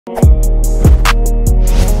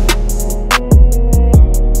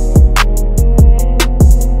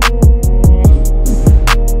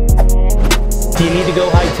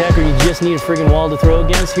just need a friggin' wall to throw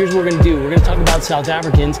against? Here's what we're gonna do. We're gonna talk about South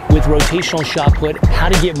Africans with rotational shot put, how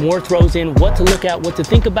to get more throws in, what to look at, what to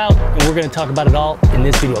think about, and we're gonna talk about it all in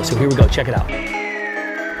this video. So here we go, check it out.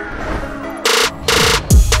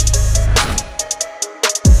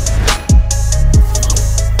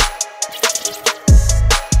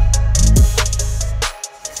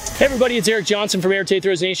 Hey everybody, it's Eric Johnson from Arete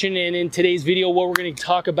Throws Nation, and in today's video what we're going to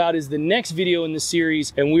talk about is the next video in the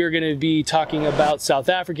series, and we're going to be talking about South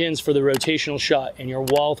Africans for the rotational shot and your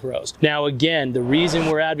wall throws. Now again, the reason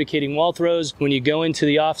we're advocating wall throws, when you go into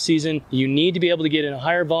the off season, you need to be able to get in a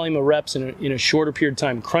higher volume of reps in a shorter period of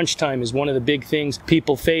time. Crunch time is one of the big things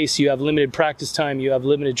people face. You have limited practice time, you have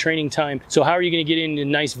limited training time, so how are you going to get into a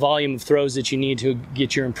nice volume of throws that you need to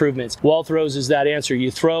get your improvements? Wall throws is that answer.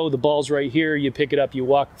 You throw, the ball's right here, you pick it up, you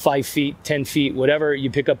walk 5 feet, 10 feet, whatever,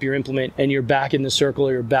 you pick up your implement and you're back in the circle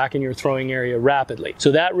or you're back in your throwing area rapidly.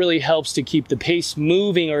 So that really helps to keep the pace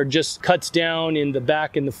moving, or just cuts down in the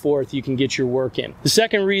back and the forth. You can get your work in. The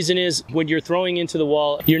second reason is when you're throwing into the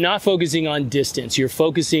wall, you're not focusing on distance. You're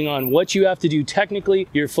focusing on what you have to do technically.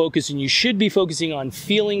 You should be focusing on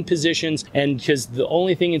feeling positions, and because the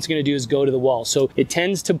only thing it's going to do is go to the wall. So it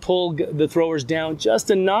tends to pull the throwers down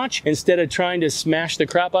just a notch instead of trying to smash the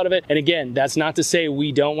crap out of it. And again, that's not to say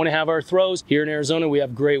we don't want to have our throws. Here in Arizona, we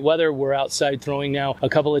have great weather. We're outside throwing now a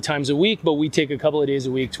couple of times a week, but we take a couple of days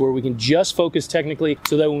a week to where we can just focus technically,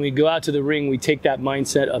 so that when we go out to the ring, we take that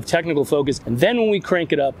mindset of technical focus, and then when we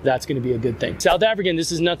crank it up, that's going to be a good thing. South African,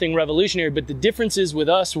 this is nothing revolutionary, but the difference is with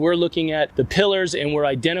us, we're looking at the pillars and we're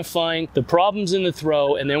identifying the problems in the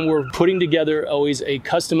throw, and then we're putting together always a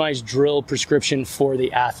customized drill prescription for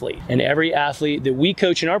the athlete. And every athlete that we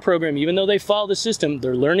coach in our program, even though they follow the system,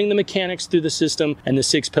 they're learning the mechanics through the system and the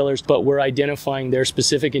 6 pillars, but we're identifying their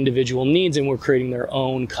specific individual needs and we're creating their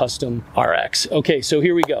own custom RX. Okay, so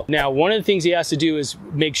here we go. Now, one of the things he has to do is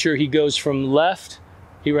make sure he goes from left,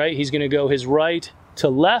 he's gonna go his right to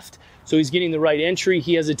left, so he's getting the right entry.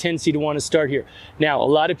 He has a tendency to want to start here. Now, a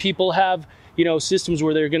lot of people have, systems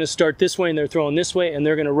where they're gonna start this way and they're throwing this way and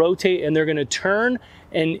they're gonna rotate and they're gonna turn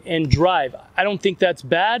and drive. I don't think that's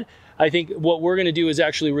bad. I think what we're gonna do is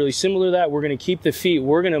actually really similar to that. We're gonna keep the feet,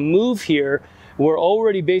 we're gonna move here. We're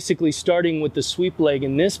already basically starting with the sweep leg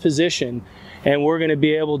in this position, and we're going to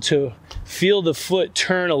be able to feel the foot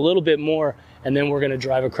turn a little bit more, and then we're going to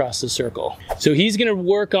drive across the circle. So he's going to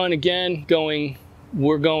work on, again,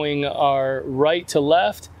 we're going our right to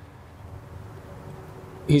left.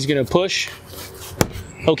 He's going to push.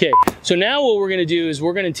 Okay, so now what we're going to do is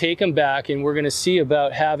we're going to take him back, and we're going to see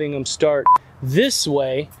about having him start this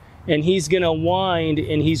way, and he's going to wind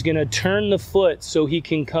and he's going to turn the foot so he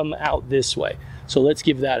can come out this way. So let's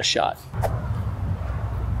give that a shot.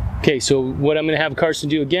 Okay, so what I'm going to have Carson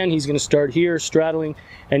do again, he's going to start here straddling,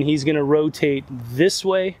 and he's going to rotate this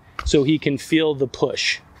way so he can feel the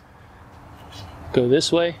push. Go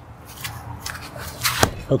this way.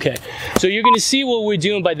 Okay, so you're going to see what we're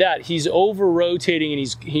doing by that. He's over rotating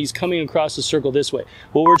and he's coming across the circle this way.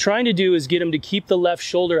 What we're trying to do is get him to keep the left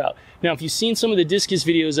shoulder out. Now, if you've seen some of the discus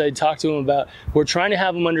videos I talked to him about, we're trying to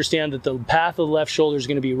have him understand that the path of the left shoulder is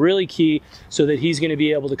going to be really key, so that he's going to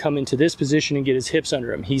be able to come into this position and get his hips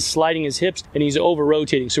under him. He's sliding his hips and he's over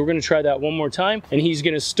rotating. So we're going to try that one more time, and he's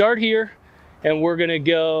going to start here and we're going to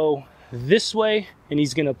go this way and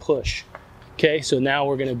he's going to push. Okay, so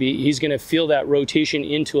now he's going to feel that rotation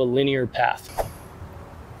into a linear path.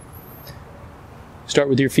 Start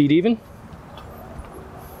with your feet even.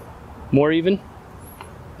 More even.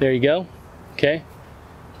 There you go. Okay,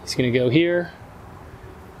 he's going to go here.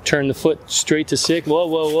 Turn the foot straight to 6. Whoa,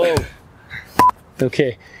 whoa, whoa.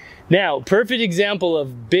 Okay, now perfect example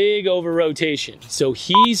of big over rotation. So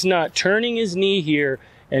he's not turning his knee here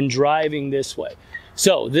and driving this way.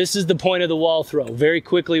 So this is the point of the wall throw. Very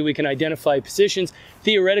quickly we can identify positions.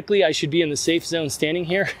 Theoretically, I should be in the safe zone standing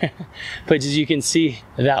here, but as you can see,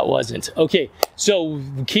 that wasn't. Okay, so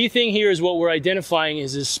the key thing here is what we're identifying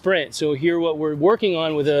is a sprint. So here what we're working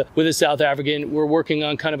on with a South African, we're working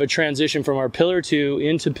on kind of a transition from our pillar 2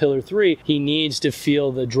 into pillar 3. He needs to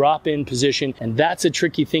feel the drop-in position, and that's a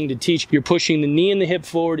tricky thing to teach. You're pushing the knee and the hip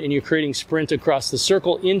forward, and you're creating sprint across the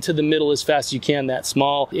circle into the middle as fast as you can, that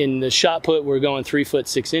small. In the shot put, we're going 3 foot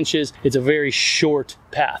 6 inches. It's a very short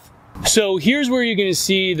path. So here's where you're going to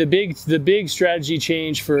see the big strategy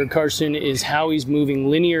change for Carson is how he's moving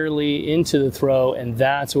linearly into the throw, and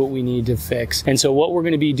that's what we need to fix. And so what we're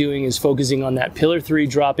going to be doing is focusing on that pillar 3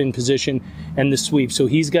 drop-in position and the sweep. So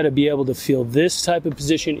he's got to be able to feel this type of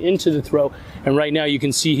position into the throw, and right now you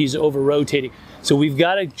can see he's over-rotating. So we've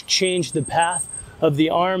got to change the path of the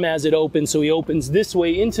arm as it opens, so he opens this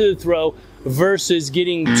way into the throw versus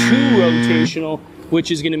getting too rotational which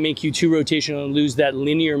is going to make you too rotational and lose that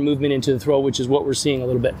linear movement into the throw, which is what we're seeing a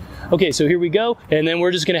little bit. Okay, so here we go. And then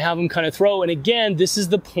we're just going to have them kind of throw. And again, this is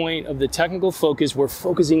the point of the technical focus. We're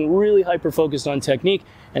focusing really hyper-focused on technique,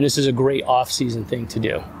 and this is a great off-season thing to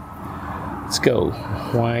do. Let's go.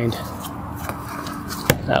 Wind.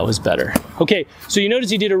 That was better. Okay, so you notice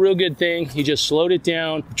he did a real good thing. He just slowed it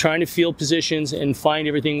down, trying to feel positions and find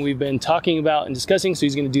everything we've been talking about and discussing. So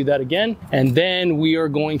he's going to do that again. And then we are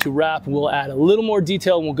going to wrap. We'll add a little more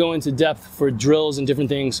detail and we'll go into depth for drills and different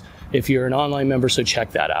things if you're an online member, so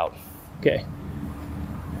check that out. Okay.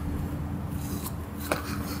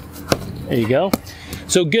 There you go.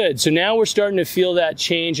 So good. So now we're starting to feel that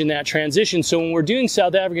change and that transition. So when we're doing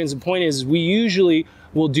South Africans, the point is we usually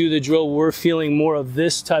will do the drill. We're feeling more of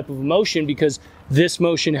this type of motion because this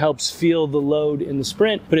motion helps feel the load in the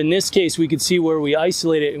sprint. But in this case, we could see where we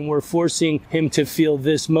isolate it and we're forcing him to feel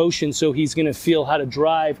this motion. So he's going to feel how to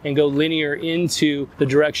drive and go linear into the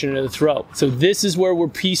direction of the throw. So this is where we're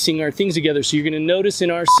piecing our things together. So you're going to notice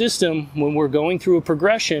in our system, when we're going through a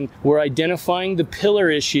progression, we're identifying the pillar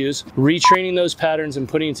issues, retraining those patterns and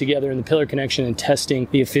putting it together in the pillar connection and testing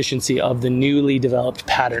the efficiency of the newly developed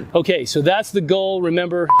pattern. Okay, so that's the goal.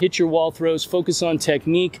 Remember, hit your wall throws, focus on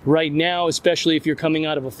technique. Right now, especially if you're coming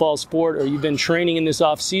out of a fall sport or you've been training in this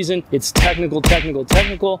off season, it's technical,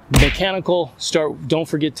 mechanical. Don't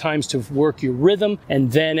forget times to work your rhythm.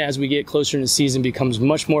 And then as we get closer in the season, becomes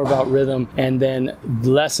much more about rhythm and then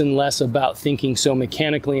less and less about thinking so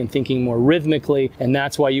mechanically and thinking more rhythmically. And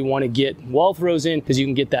that's why you want to get wall throws in, because you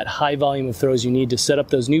can get that high volume of throws you need to set up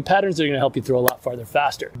those new patterns that are going to help you throw a lot farther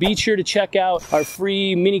faster. Be sure to check out our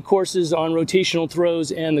free mini courses on rotational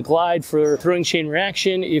throws and the glide for throwing chain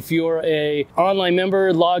reaction. If you're a online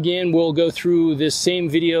member, log in. We'll go through this same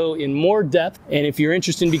video in more depth. And if you're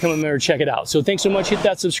interested in becoming a member, check it out. So thanks so much. Hit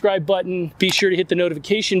that subscribe button. Be sure to hit the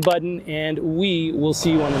notification button, and we will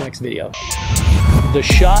see you on the next video. The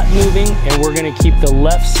shot moving, and we're going to keep the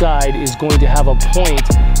left side is going to have a point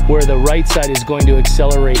where the right side is going to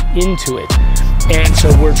accelerate into it. And so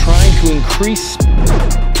we're trying to increase